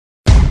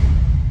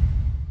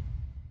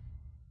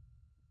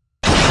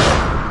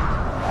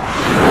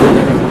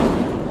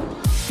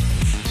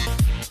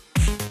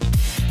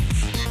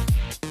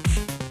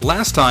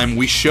Last time,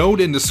 we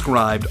showed and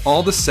described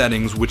all the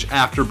settings which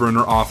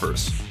Afterburner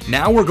offers.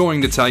 Now we're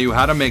going to tell you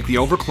how to make the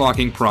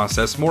overclocking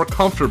process more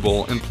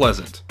comfortable and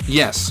pleasant.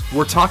 Yes,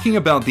 we're talking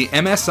about the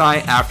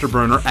MSI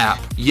Afterburner app.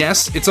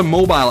 Yes, it's a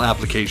mobile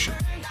application.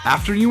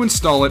 After you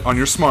install it on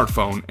your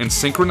smartphone and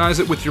synchronize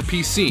it with your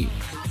PC,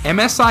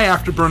 MSI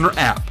Afterburner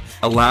app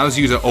allows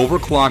you to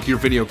overclock your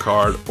video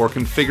card or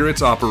configure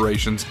its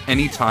operations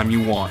anytime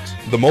you want.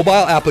 The mobile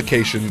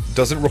application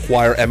doesn't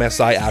require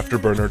MSI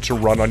Afterburner to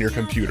run on your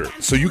computer,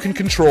 so you can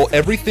control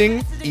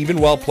everything even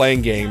while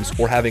playing games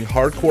or having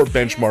hardcore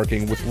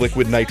benchmarking with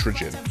liquid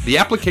nitrogen. The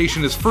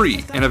application is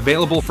free and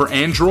available for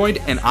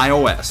Android and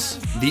iOS.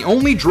 The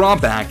only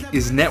drawback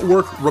is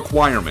network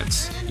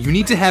requirements. You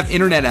need to have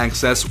internet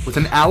access with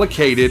an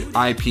allocated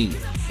IP.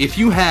 If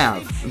you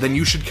have, then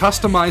you should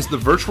customize the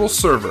virtual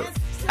server,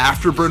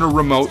 Afterburner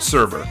remote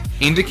server,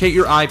 indicate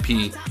your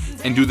IP,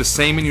 and do the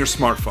same in your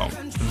smartphone.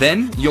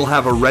 Then you'll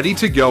have a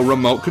ready-to-go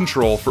remote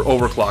control for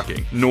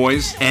overclocking,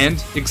 noise,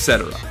 and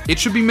etc. It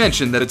should be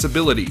mentioned that its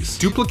abilities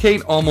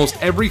duplicate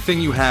almost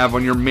everything you have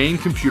on your main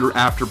computer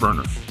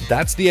Afterburner.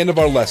 That's the end of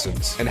our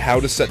lessons and how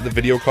to set the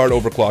video card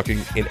overclocking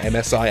in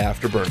MSI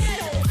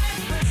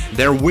Afterburner.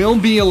 There will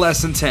be a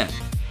lesson 10,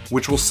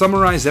 which will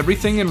summarize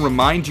everything and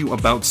remind you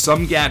about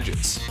some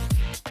gadgets.